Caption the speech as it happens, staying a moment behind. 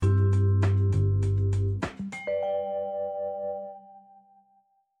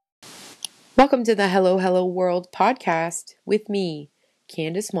Welcome to the Hello Hello World podcast with me,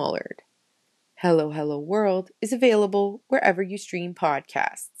 Candace Mollard. Hello Hello World is available wherever you stream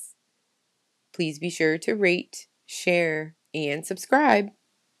podcasts. Please be sure to rate, share, and subscribe.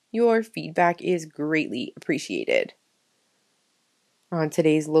 Your feedback is greatly appreciated. On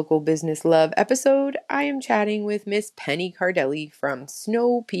today's Local Business Love episode, I am chatting with Miss Penny Cardelli from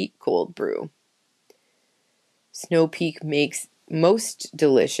Snow Peak Cold Brew. Snow Peak makes most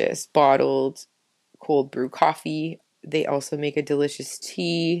delicious bottled cold brew coffee. They also make a delicious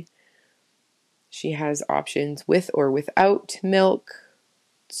tea. She has options with or without milk.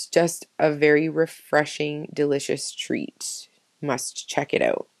 It's just a very refreshing, delicious treat. Must check it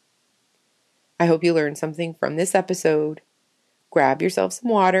out. I hope you learned something from this episode. Grab yourself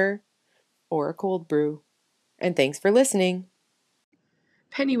some water or a cold brew. And thanks for listening.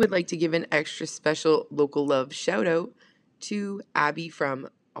 Penny would like to give an extra special local love shout out to Abby from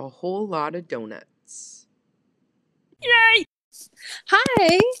A Whole Lot of Donuts. Yay!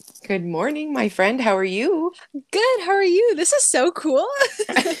 Hi. Good morning, my friend. How are you? Good. How are you? This is so cool.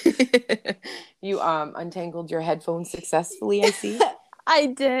 You untangled your headphones successfully, I see. I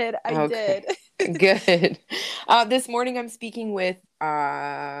did. I did. Good. This morning I'm speaking with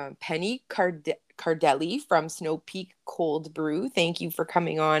Penny Cardelli from Snow Peak Cold Brew. Thank you for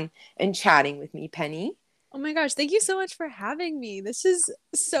coming on and chatting with me, Penny. Oh my gosh, thank you so much for having me. This is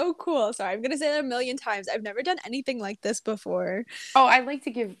so cool. Sorry, I'm going to say that a million times. I've never done anything like this before. Oh, I like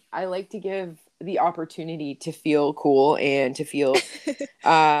to give the opportunity to feel cool and to feel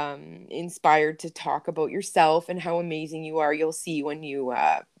inspired to talk about yourself and how amazing you are. You'll see when you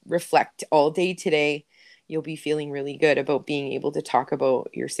reflect all day today, you'll be feeling really good about being able to talk about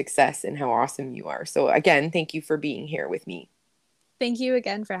your success and how awesome you are. So again, thank you for being here with me. Thank you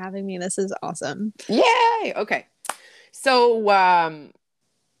again for having me. This is awesome. Yay! Okay. So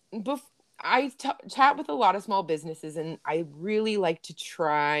I chat with a lot of small businesses, and I really like to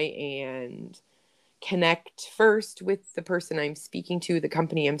try and connect first with the person I'm speaking to, the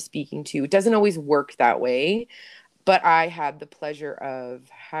company I'm speaking to. It doesn't always work that way, but I had the pleasure of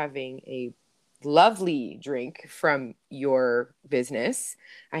having a lovely drink from your business.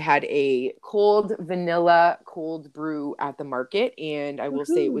 I had a cold vanilla cold brew at the market, and I will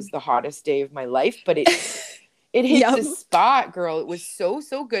say it was the hottest day of my life, but it hit the spot, girl. It was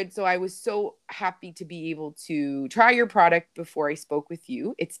so good. So I was so happy to be able to try your product before I spoke with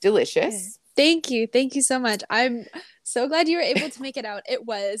you. It's delicious. Thank you so much. I'm so glad you were able to make it out. It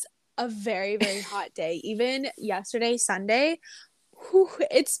was a very, very hot day. Even yesterday, Sunday,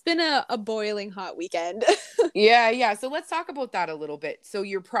 it's been a boiling hot weekend. Yeah. So let's talk about that a little bit. So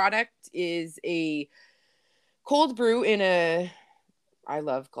your product is a cold brew in I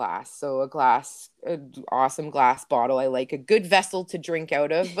love glass. So an awesome glass bottle. I like a good vessel to drink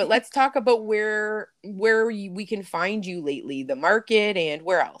out of. But let's talk about where we can find you lately, the market and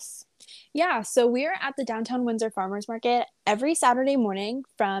where else. Yeah, so we're at the downtown Windsor Farmers Market every Saturday morning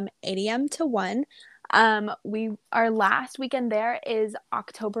from 8 a.m. to 1. Our last weekend there is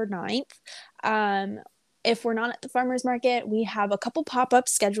October 9th. If we're not at the farmers market, we have a couple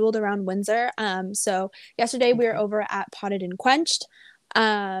pop-ups scheduled around Windsor. So yesterday we were over at Potted and Quenched.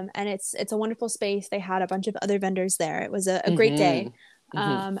 And it's a wonderful space. They had a bunch of other vendors there. It was a great day.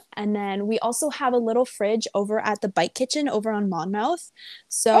 And then we also have a little fridge over at the Bike Kitchen over on Monmouth.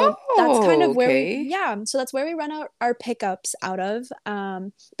 So that's kind of where so that's where we run our pickups out of.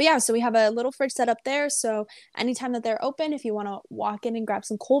 But yeah, so we have a little fridge set up there. So anytime that they're open, if you want to walk in and grab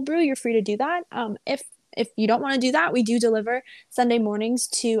some cold brew, you're free to do that. If you don't want to do that, we do deliver Sunday mornings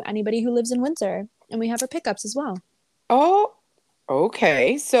to anybody who lives in Windsor, and we have our pickups as well. Oh,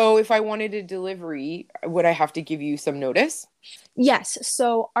 okay. So if I wanted a delivery, would I have to give you some notice? Yes.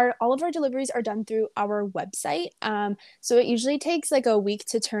 So all of our deliveries are done through our website. So it usually takes like a week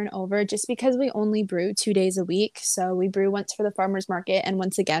to turn over just because we only brew 2 days a week. So we brew once for the farmers market and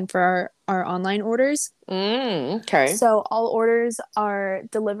once again for our online orders. Okay. So all orders are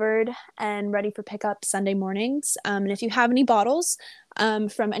delivered and ready for pickup Sunday mornings. And if you have any bottles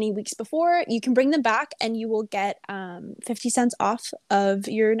from any weeks before, you can bring them back and you will get 50 cents off of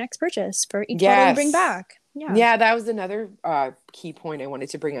your next purchase for each bottle you bring back. Yeah, that was another key point I wanted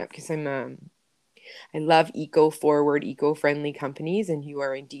to bring up because I love eco-forward, eco-friendly companies, and you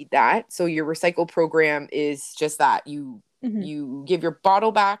are indeed that. So your recycle program is just that. You give your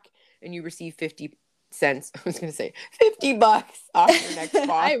bottle back and you receive 50 cents. I was going to say $50 off your next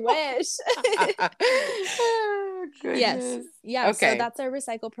bottle. I wish. Yes. Yeah. Okay. So that's our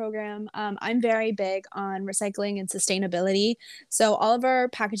recycle program. I'm very big on recycling and sustainability. So all of our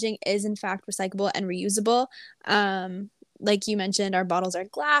packaging is in fact recyclable and reusable. like you mentioned, our bottles are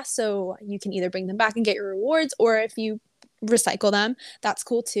glass, so you can either bring them back and get your rewards, or if you recycle them, that's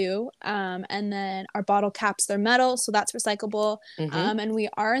cool too. And then our bottle caps, they're metal, so that's recyclable. Mm-hmm. And we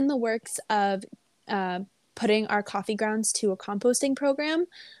are in the works of putting our coffee grounds to a composting program.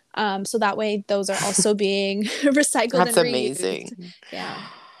 So that way those are also being recycled That's and reused. amazing. Yeah.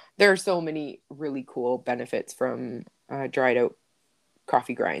 There are so many really cool benefits from dried out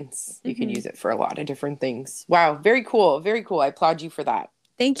coffee grinds. You can Mm-hmm. use it for a lot of different things. Wow, very cool. Very cool. I applaud you for that.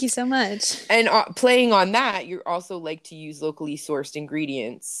 Thank you so much. And playing on that, you also like to use locally sourced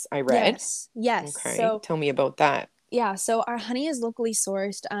ingredients, I read. Yes. Okay, tell me about that. Yeah, so our honey is locally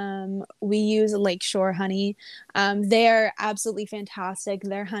sourced. We use Lakeshore honey. They're absolutely fantastic.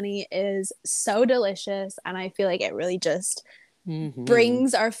 Their honey is so delicious, and I feel like it really just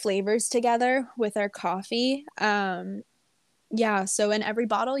brings our flavors together with our coffee. Yeah, so in every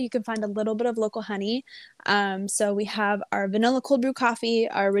bottle, you can find a little bit of local honey. So we have our vanilla cold brew coffee,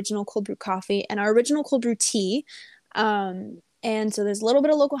 our original cold brew coffee, and our original cold brew tea. And so there's a little bit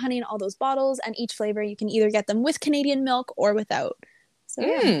of local honey in all those bottles, and each flavor you can either get them with Canadian milk or without. So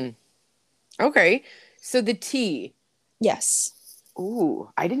yeah. Okay. So the tea. Yes. Ooh,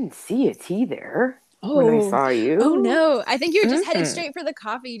 I didn't see a tea there when I Oh. saw you. Oh no. I think you were just headed straight for the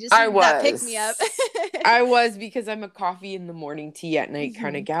coffee. You just I needed was. that pick me up. I was, because I'm a coffee in the morning, tea at night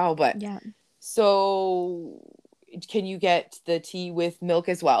kind of gal. But yeah. So can you get the tea with milk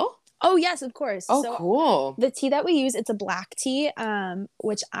as well? Oh yes, of course. Oh, so cool. The tea that we use, it's a black tea,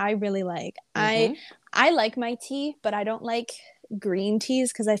 which I really like. I like my tea, but I don't like green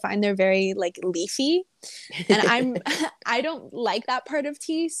teas because I find they're very like leafy, and I don't like that part of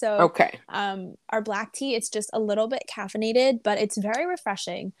tea. So okay. Our black tea, it's just a little bit caffeinated, but it's very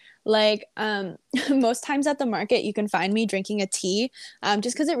refreshing. Like most times at the market, you can find me drinking a tea,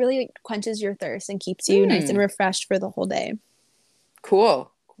 just because it really quenches your thirst and keeps you nice and refreshed for the whole day.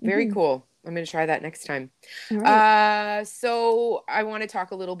 Cool. Very cool. I'm going to try that next time. Right. So I want to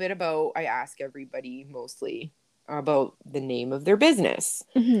talk a little bit about, I ask everybody mostly about the name of their business.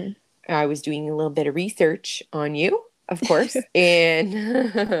 I was doing a little bit of research on you, of course. And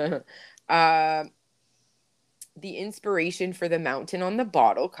the inspiration for the mountain on the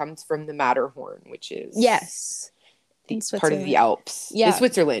bottle comes from the Matterhorn, which is part of the Alps. Yeah. It's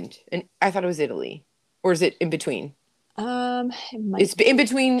Switzerland. And I thought it was Italy. Or is it in between? It's in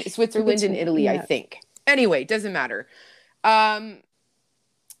between Switzerland and Italy, I think. Anyway, doesn't matter.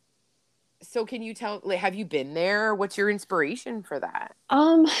 So can you tell, like, have you been there? What's your inspiration for that?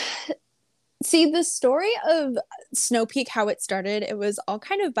 See, the story of Snow Peak, how it started, it was all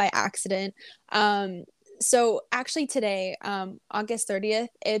kind of by accident. So actually today, August 30th,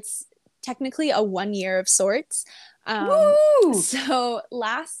 it's technically a 1 year of sorts. So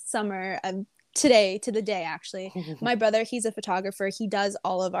last summer, today to the day actually, my brother, he's a photographer. He does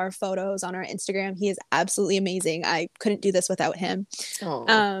all of our photos on our Instagram. He is absolutely amazing. I couldn't do this without him.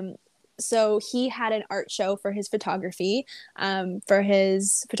 So he had an art show for his photography, for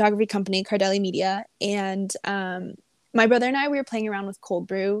his photography company, Cardelli Media. And my brother and I, we were playing around with cold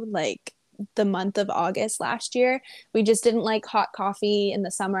brew like the month of August last year. We just didn't like hot coffee in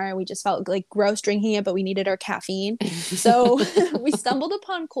the summer. We just felt like gross drinking it, but we needed our caffeine. So we stumbled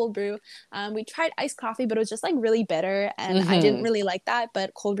upon cold brew. We tried iced coffee, but it was just like really bitter, and I didn't really like that.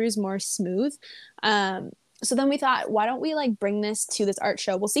 But cold brew is more smooth. So then we thought, why don't we like bring this to this art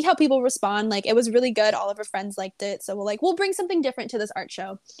show? We'll see how people respond. Like, it was really good. All of our friends liked it. So we'll bring something different to this art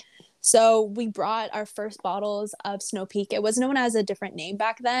show. So we brought our first bottles of Snow Peak. It was known as a different name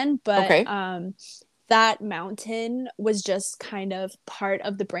back then, but that mountain was just kind of part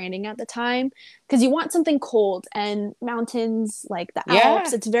of the branding at the time, because you want something cold, and mountains like the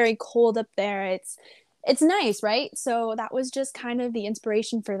Alps, it's very cold up there. It's nice, right? So that was just kind of the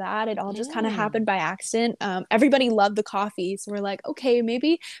inspiration for that. It all just kind of happened by accident. Everybody loved the coffee, so we're like, okay,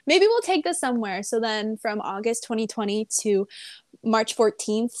 maybe we'll take this somewhere. So then from August 2020 to March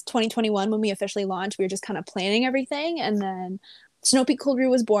 14th, 2021, when we officially launched, we were just kind of planning everything, and then Snow Peak Cold Brew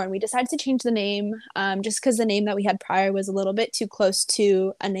was born. We decided to change the name, just because the name that we had prior was a little bit too close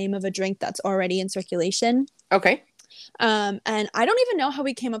to a name of a drink that's already in circulation. Okay. And I don't even know how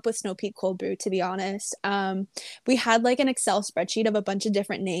we came up with Snow Peak Cold Brew, to be honest. We had like an Excel spreadsheet of a bunch of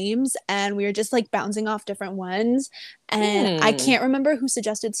different names, and we were just like bouncing off different ones. And I can't remember who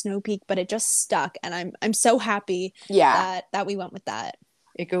suggested Snow Peak, but it just stuck, and I'm so happy that we went with that.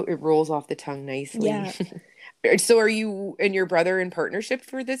 It rolls off the tongue nicely. Yeah. So are you and your brother in partnership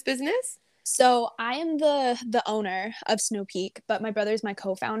for this business? So I am the owner of Snow Peak, but my brother's my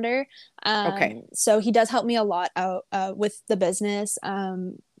co-founder. So he does help me a lot out with the business.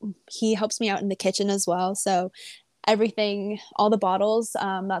 He helps me out in the kitchen as well. So everything, all the bottles,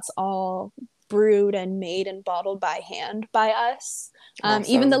 that's all brewed and made and bottled by hand by us.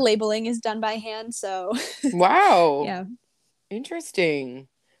 Even the Awesome. labeling is done by hand. So Wow. yeah. Interesting.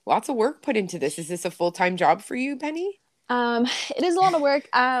 Lots of work put into this. Is this a full-time job for you, Penny? It is a lot of work.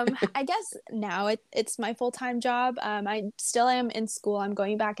 I guess now it's my full-time job. I still am in school. I'm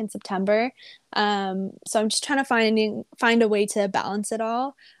going back in September. So I'm just trying to find a way to balance it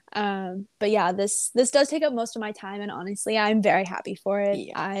all. But yeah, this does take up most of my time, and honestly, I'm very happy for it.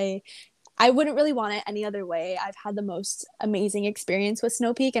 Yeah. I wouldn't really want it any other way. I've had the most amazing experience with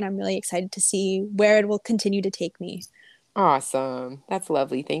Snow Peak, and I'm really excited to see where it will continue to take me. Awesome. That's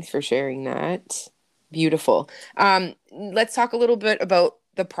lovely. Thanks for sharing that. Beautiful. Let's talk a little bit about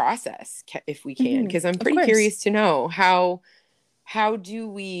the process, if we can, because I'm Of pretty course. curious to know how do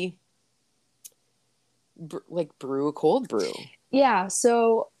we like brew a cold brew? Yeah,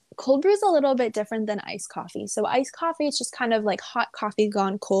 so cold brew is a little bit different than iced coffee. So iced coffee is just kind of like hot coffee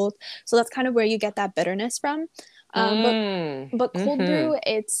gone cold. So that's kind of where you get that bitterness from. Um, but Mm. but cold Mm-hmm. brew,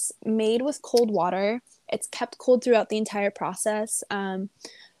 it's made with cold water. It's kept cold throughout the entire process.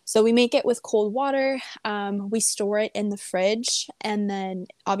 So we make it with cold water. We store it in the fridge, and then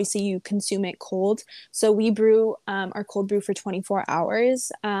obviously you consume it cold. So we brew our cold brew for 24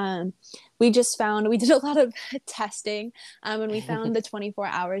 hours. We just found we did a lot of testing, and we found the 24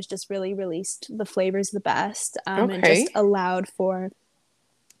 hours just really released the flavors the best, and just Okay. allowed for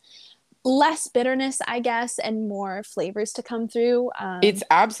less bitterness, I guess, and more flavors to come through. It's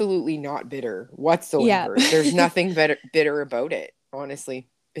absolutely not bitter Yeah. whatsoever. There's nothing bitter about it, honestly.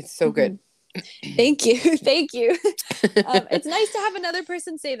 It's so Mhm. good. Thank you. Thank you. It's nice to have another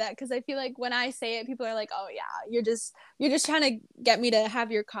person say that, because I feel like when I say it, people are like, "Oh yeah, you're just trying to get me to have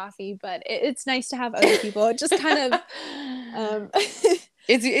your coffee." But it's nice to have other people just kind of, um,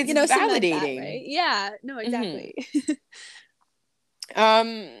 It's cement that, right? validating. Yeah. No, Hmm. exactly.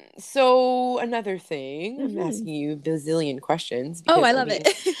 So another thing, I'm Hmm. asking you a bazillion questions Oh, I because I love mean,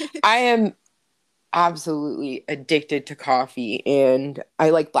 it. I am absolutely addicted to coffee and I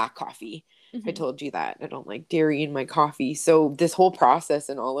like black coffee. I Hmm. told you that. I don't like dairy in my coffee. So this whole process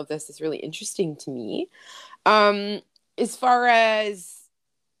and all of this is really interesting to me. Um, as far as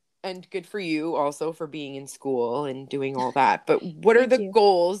and good for you also for being in school and doing all that. But what are Thank the you.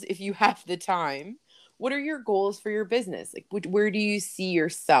 goals if you have the time? What are your goals for your business? Like, where do you see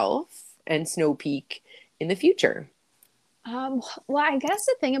yourself and Snow Peak in the future? Well, I guess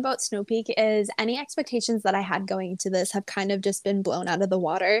the thing about Snow Peak is any expectations that I had going into this have kind of just been blown out of the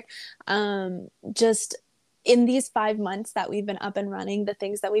water. Just in these 5 months that we've been up and running, the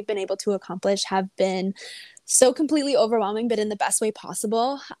things that we've been able to accomplish have been so completely overwhelming, but in the best way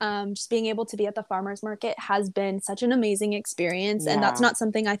possible. Just being able to be at the farmers market has been such an amazing experience, and that's Yeah. not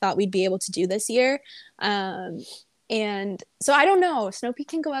something I thought we'd be able to do this year. Um, and so I don't know. Snow Peak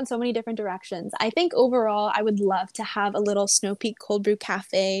can go in so many different directions. I think overall, I would love to have a little Snow Peak cold brew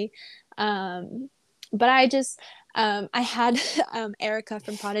cafe. Um, but I had Erica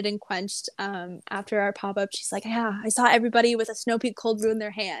from Potted and Quenched after our pop up. She's like, "Yeah, I saw everybody with a Snow Peak cold brew in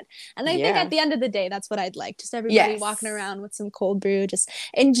their hand." And I think at Yeah. the end of the day, that's what I'd like. Just everybody walking Yes. around with some cold brew, just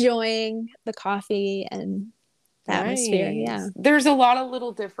enjoying the coffee and the atmosphere. Yeah. Nice. There's a lot of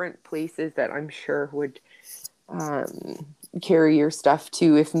little different places that I'm sure would um, carry your stuff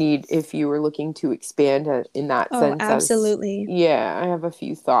to if you were looking to expand in that Oh, sense. As absolutely. yeah, I have a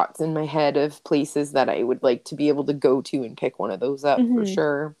few thoughts in my head of places that I would like to be able to go to and pick one of those up for Hmm.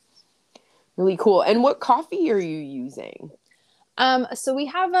 sure. Really cool. And what coffee are you using? So we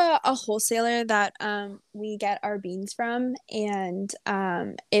have a wholesaler that we get our beans from, and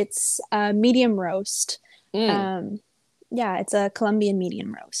it's a medium roast. Mm, Um, yeah, it's a Colombian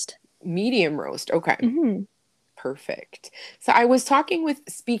medium roast. medium roast. Okay. Hmm. Perfect. So I was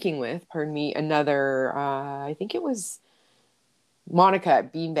speaking with, pardon me, another, I think it was Monica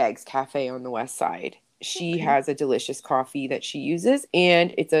at Beanbags Cafe on the West Side. She Okay. has a delicious coffee that she uses,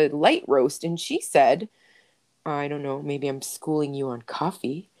 and it's a light roast. And she said, I don't know, maybe I'm schooling you on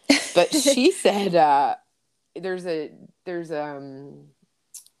coffee, but she said there's a there's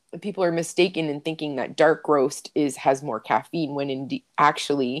people are mistaken in thinking that dark roast is has more caffeine when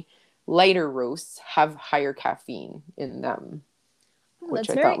actually lighter roasts have higher caffeine in them, Oh, which that's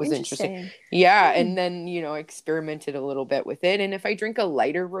I very thought was interesting. interesting. Yeah, Hmm. and then, experimented a little bit with it. And if I drink a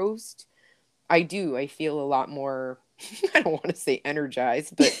lighter roast, I feel a lot more, I don't want to say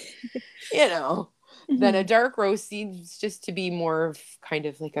energized, but, you know, than a Hmm. dark roast seems just to be more of kind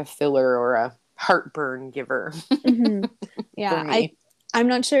of like a filler or a heartburn giver Hmm. for Yeah, I me. I'm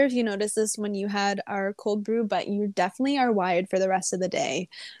not sure if you noticed this when you had our cold brew, but you definitely are wired for the rest of the day.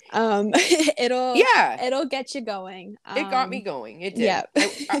 It'll Yeah, it'll get you going. it got me going. It Yeah.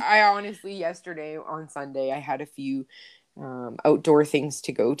 did. I honestly, yesterday on Sunday, I had a few outdoor things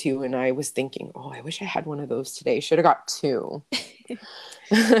to go to, and I was thinking, oh, I wish I had one of those today. Should have got two.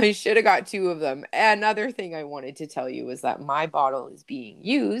 I should have got two of them. Another thing I wanted to tell you is that my bottle is being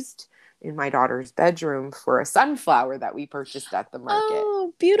used in my daughter's bedroom for a sunflower that we purchased at the market.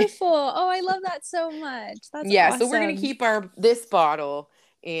 Oh, beautiful. Oh, I love that so much. That's Yeah, so we're gonna awesome. keep our this bottle,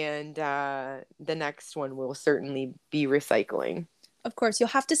 and the next one will certainly be recycling. Of course, you'll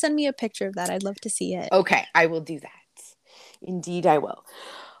have to send me a picture of that. I'd love to see it. Okay, I will do that. Indeed, I will.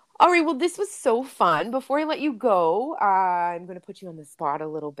 All right, well, this was so fun. Before I let you go, I'm going to put you on the spot a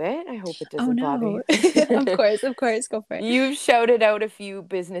little bit. I hope it Oh doesn't bother no. you. Of course, go for it. You've shouted out a few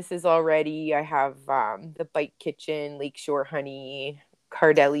businesses already. I have the Bite Kitchen, Lakeshore Honey,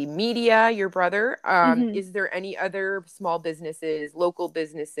 Cardelli Media, your brother. Hmm. Is there any other small businesses, local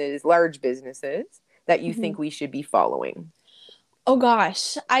businesses, large businesses that you Hmm. think we should be following? Oh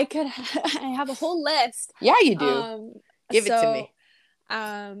gosh, I have a whole list. Yeah, you do. Um, Give it to so, me.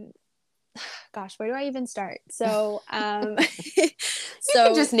 um, gosh, where do I even start? So, You can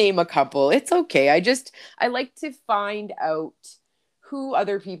so just name a couple. It's okay. I like to find out who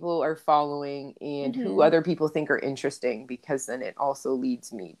other people are following and who mhm. other people think are interesting, because then it also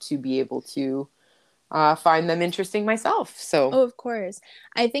leads me to be able to find them interesting myself. So, Oh, of course.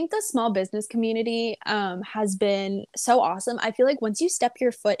 I think the small business community has been so awesome. I feel like once you step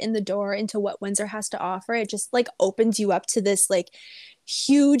your foot in the door into what Windsor has to offer, it just like opens you up to this like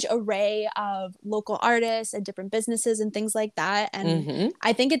huge array of local artists and different businesses and things like that. And hmm,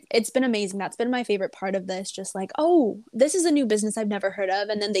 I think it's been amazing. That's been my favorite part of this. Just like, oh, this is a new business I've never heard of.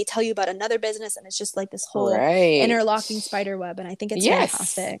 And then they tell you about another business, and it's just like this whole right. interlocking spider web. And I think it's Yes,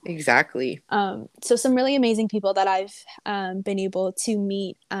 fantastic. exactly. So some really amazing people that I've been able to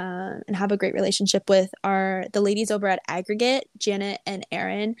meet and have a great relationship with are the ladies over at Aggregate, Janet and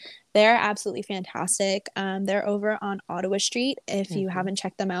Erin. They're absolutely fantastic. They're over on Ottawa Street. If you Hmm. haven't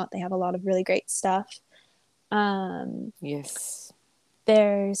checked them out, they have a lot of really great stuff. Um, Yes.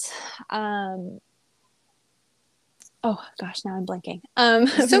 there's oh gosh, now I'm blanking.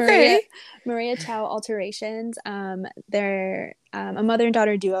 It's Maria okay. Maria Chow Alterations. They're a mother and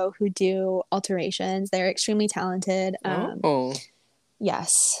daughter duo who do alterations. They're extremely talented. Oh,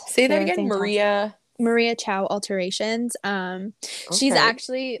 Yes, say that they're again, fantastic. Maria. Maria Chow Alterations. She's Okay.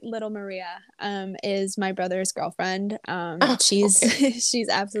 actually little Maria. Is my brother's girlfriend. Oh, She's okay. she's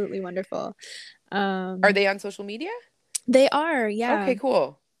absolutely wonderful. Are Um, they on social media? they are, yeah. Okay,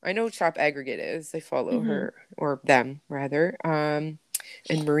 cool. I know Shop Aggregate is. I follow Hmm. her, or them rather. And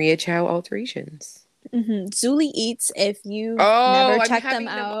Maria Chow Alterations. Zuli Eats. If you've Oh, never I'm checked them having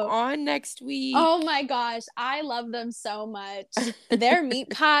them out, on next week. oh my gosh, I love them so much. Their meat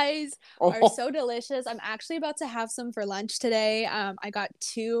pies are Oh, so delicious. I'm actually about to have some for lunch today. I got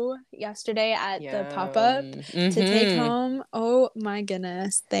two yesterday at the pop up yum. to take Mm-hmm. home. Oh my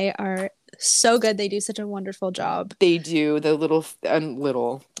goodness, they are so good. They do such a wonderful job. They do the little.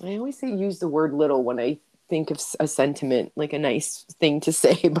 I always say use the word little when I think of a sentiment, like a nice thing to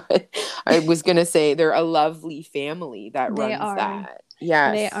say, but I was gonna say they're a lovely family that They runs are that. they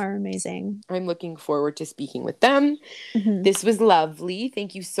Yes. are amazing. I'm looking forward to speaking with them. Hmm. This was lovely.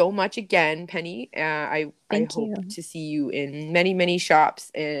 Thank you so much again, Penny. I Thank hope you. to see you in many many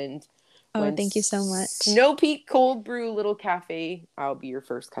shops, and Oh, when thank you so much. Snow Peak Cold Brew Little Cafe, I'll be your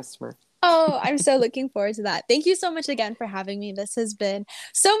first customer. Oh, I'm so looking forward to that. Thank you so much again for having me. This has been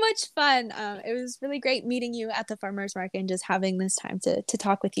so much fun. It was really great meeting you at the farmers market and just having this time to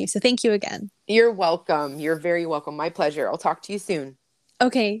talk with you. So thank you again. You're welcome. You're very welcome. My pleasure. I'll talk to you soon.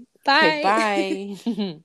 Okay, Okay, bye. bye.